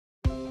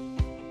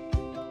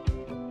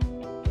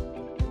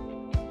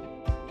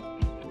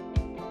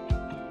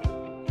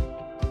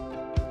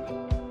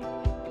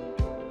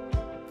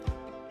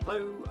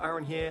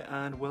Aaron here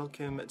and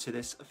welcome to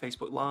this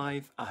Facebook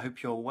Live. I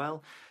hope you're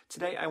well.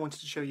 Today I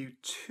wanted to show you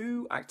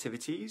two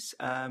activities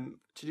to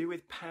do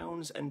with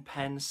pounds and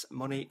pence,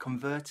 money,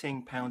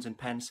 converting pounds and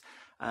pence,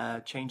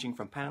 changing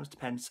from pounds to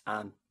pence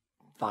and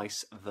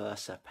vice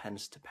versa,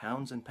 pence to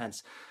pounds and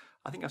pence.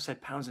 I think I've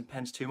said pounds and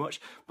pence too much,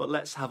 but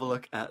let's have a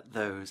look at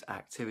those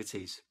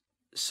activities.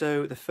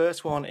 So the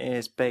first one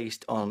is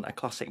based on a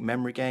classic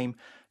memory game.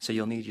 So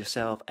you'll need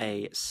yourself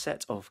a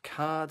set of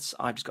cards.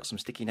 I've just got some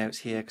sticky notes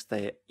here because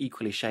they're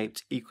equally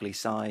shaped, equally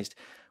sized,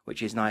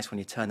 which is nice when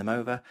you turn them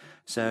over.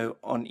 So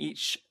on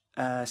each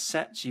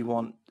set you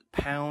want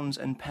pounds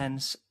and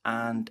pence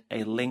and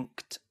a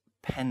linked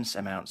pence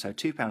amount. So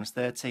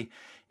 £2.30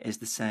 is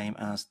the same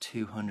as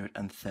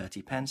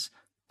 230 pence.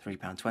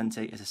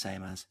 £3.20 is the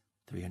same as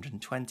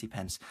 320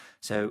 pence.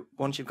 So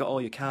once you've got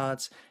all your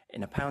cards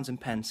in a pounds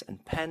and pence,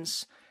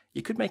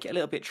 you could make it a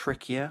little bit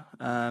trickier.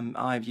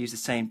 I've used the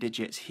same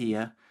digits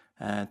here,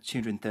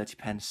 230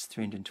 pence,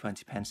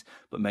 320 pence,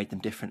 but made them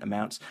different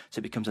amounts. So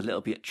it becomes a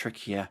little bit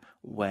trickier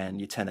when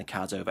you turn the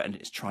cards over and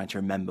it's trying to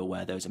remember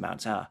where those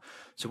amounts are.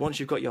 So once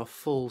you've got your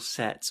full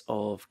set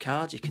of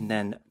cards, you can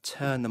then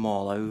turn them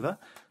all over.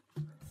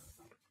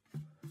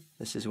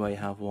 This is where you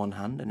have one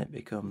hand and it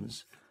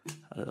becomes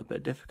a little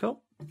bit difficult.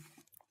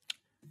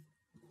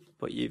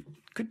 But you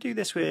could do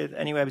this with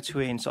anywhere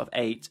between sort of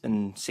 8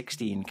 and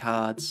 16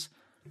 cards.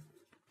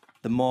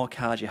 The more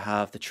cards you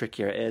have, the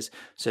trickier it is.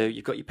 So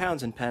you've got your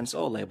pounds and pence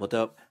all labelled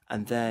up,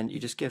 and then you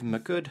just give them a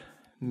good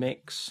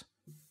mix.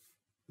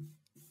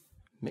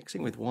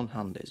 Mixing with one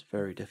hand is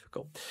very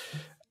difficult.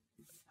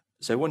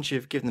 So once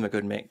you've given them a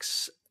good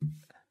mix,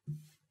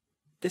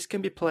 this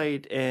can be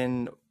played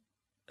in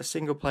a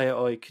single player,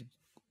 or you could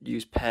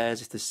use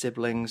pairs if there's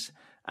siblings,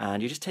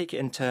 and you just take it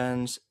in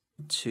turns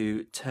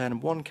to turn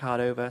one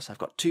card over. So I've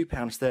got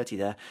 £2.30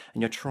 there,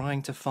 and you're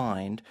trying to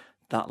find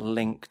that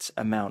linked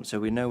amount. So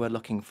we know we're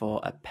looking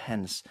for a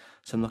pence,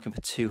 so I'm looking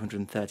for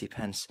 230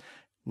 pence.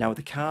 Now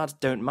the cards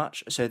don't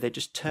match, so they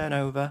just turn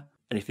over,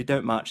 and if you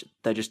don't match,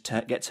 they just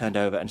get turned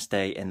over and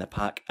stay in the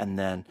pack, and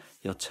then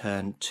you'll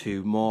turn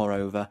two more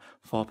over.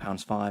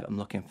 £4.05, I'm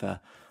looking for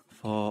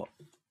 4,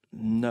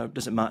 no,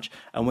 doesn't match.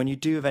 And when you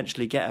do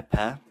eventually get a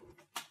pair,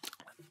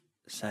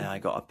 say I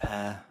got a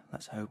pair,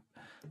 let's hope,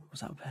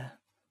 was that a pair?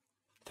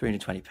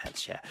 320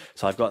 pence, yeah.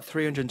 So I've got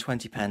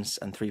 320 pence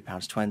and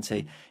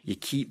 £3.20. You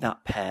keep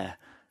that pair,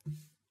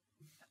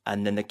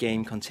 and then the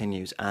game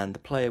continues, and the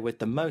player with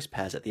the most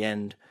pairs at the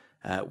end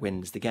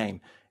wins the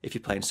game. If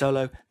you're playing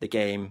solo, the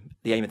aim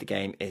of the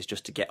game is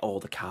just to get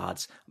all the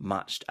cards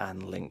matched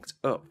and linked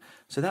up.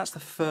 So that's the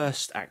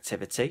first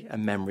activity, a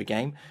memory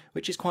game,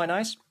 which is quite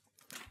nice.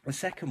 The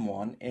second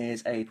one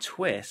is a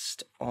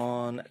twist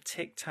on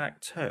Tic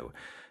Tac Toe.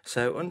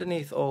 So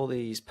underneath all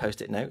these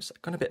post-it notes,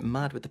 I've gone a bit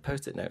mad with the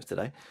post-it notes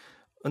today.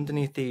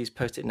 Underneath these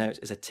post-it notes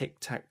is a Tic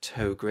Tac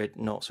Toe grid,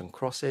 noughts and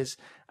crosses,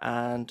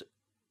 and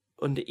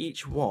under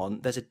each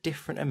one there's a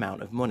different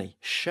amount of money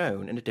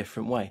shown in a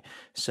different way.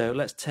 So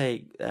let's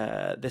take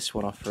this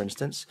one off, for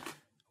instance.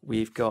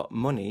 We've got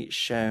money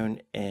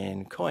shown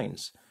in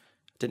coins.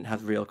 Didn't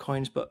have real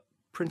coins, but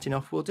printing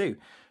off will do.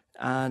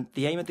 And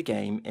the aim of the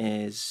game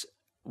is,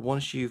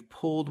 once you've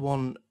pulled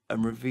one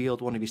and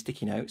revealed one of your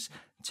sticky notes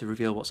to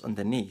reveal what's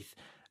underneath,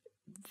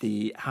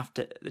 the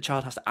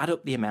child has to add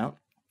up the amount.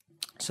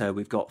 So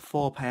we've got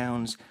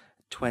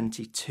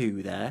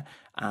 £4.22 there,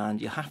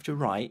 and you'll have to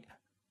write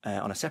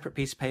on a separate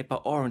piece of paper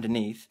or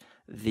underneath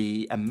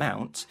the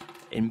amount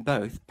in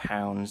both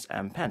pounds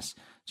and pence,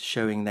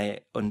 showing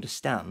they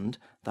understand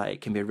that it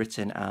can be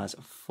written as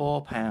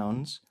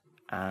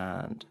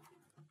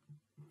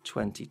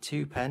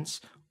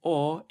 £4.22,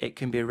 or it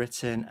can be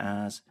written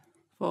as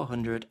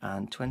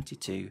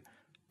 422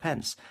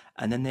 pence,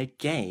 and then they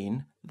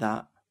gain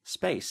that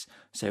space.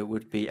 So it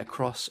would be a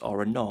cross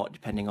or a naught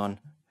depending on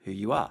who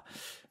you are.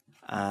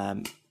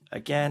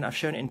 Again, I've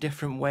shown it in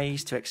different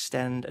ways to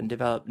extend and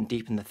develop and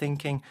deepen the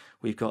thinking.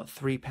 We've got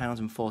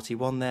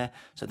 £3.41 there,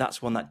 so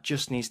that's one that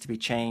just needs to be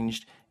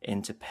changed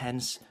into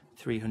pence,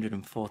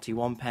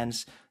 341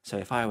 pence. So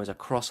if I was a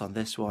cross on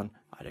this one,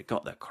 I'd have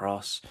got the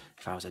cross.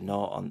 If I was a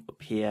naught on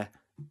up here,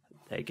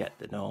 they get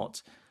the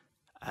naught.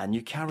 And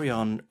you carry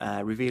on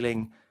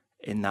revealing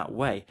in that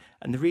way.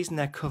 And the reason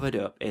they're covered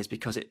up is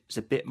because it's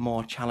a bit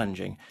more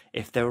challenging.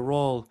 If they were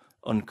all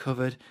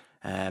uncovered,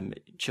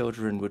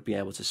 children would be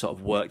able to sort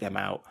of work them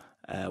out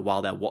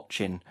while they're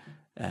watching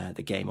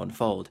the game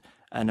unfold.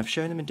 And I've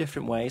shown them in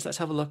different ways. Let's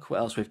have a look what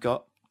else we've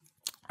got.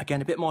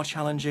 Again, a bit more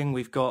challenging.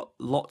 We've got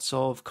lots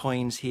of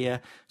coins here.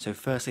 So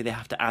firstly, they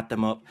have to add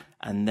them up,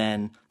 and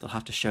then they'll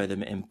have to show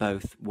them in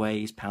both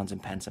ways, pounds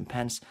and pence and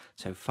pence.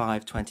 So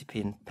 5 20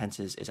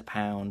 pences is a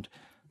pound.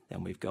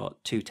 Then we've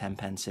got 2 10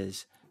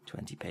 pences,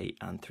 20p,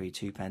 and 3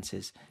 2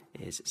 pences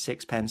is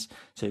 6 pence.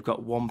 So you've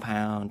got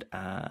 £1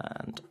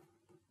 and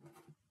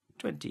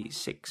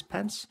 26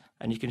 pence,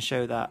 and you can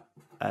show that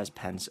as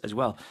pence as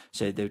well.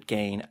 So they would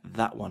gain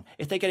that one.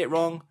 If they get it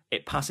wrong,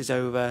 it passes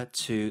over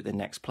to the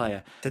next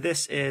player. So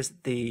this is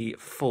the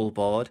full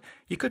board.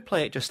 You could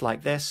play it just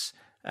like this,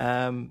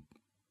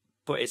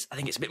 But I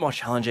think it's a bit more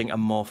challenging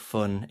and more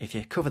fun if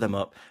you cover them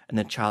up and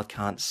the child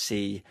can't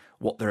see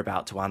what they're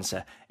about to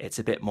answer. It's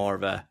a bit more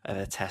of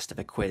a test, of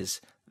a quiz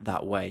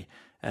that way.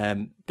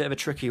 Bit of a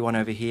tricky one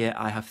over here.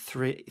 I have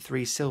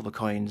three silver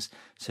coins,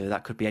 so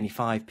that could be any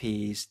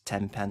 5p's,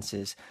 10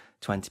 pences,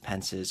 20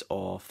 pences,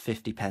 or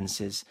 50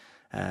 pences.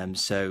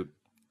 So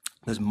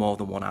there's more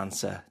than one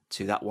answer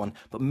to that one.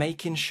 But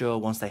making sure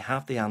once they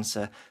have the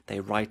answer, they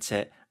write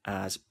it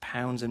as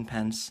pounds and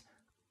pence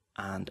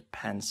and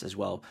pence as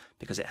well,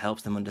 because it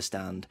helps them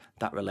understand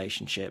that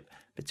relationship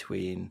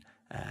between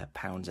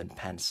pounds and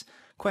pence.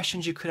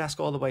 Questions you could ask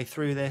all the way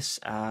through this: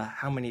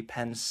 how many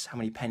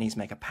pennies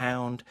make a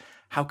pound?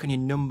 How can you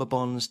number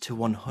bonds to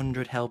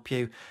 100 help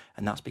you?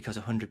 And that's because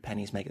 100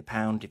 pennies make a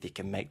pound. If you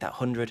can make that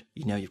 100,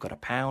 you know you've got a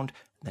pound,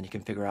 and then you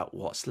can figure out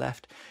what's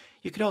left.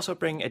 You could also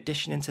bring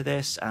addition into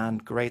this,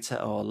 and greater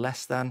or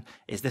less than.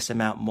 Is this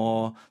amount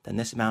more than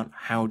this amount?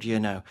 How do you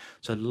know?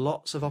 So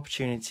lots of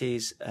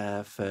opportunities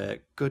for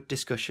good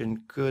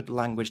discussion, good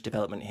language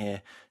development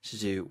here to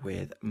do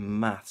with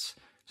maths.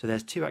 So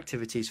there's 2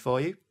 activities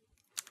for you.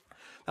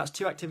 That's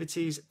 2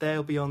 activities.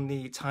 They'll be on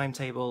the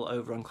timetable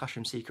over on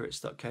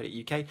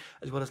classroomsecrets.co.uk,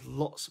 as well as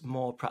lots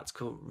more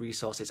practical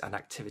resources and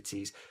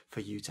activities for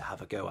you to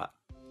have a go at.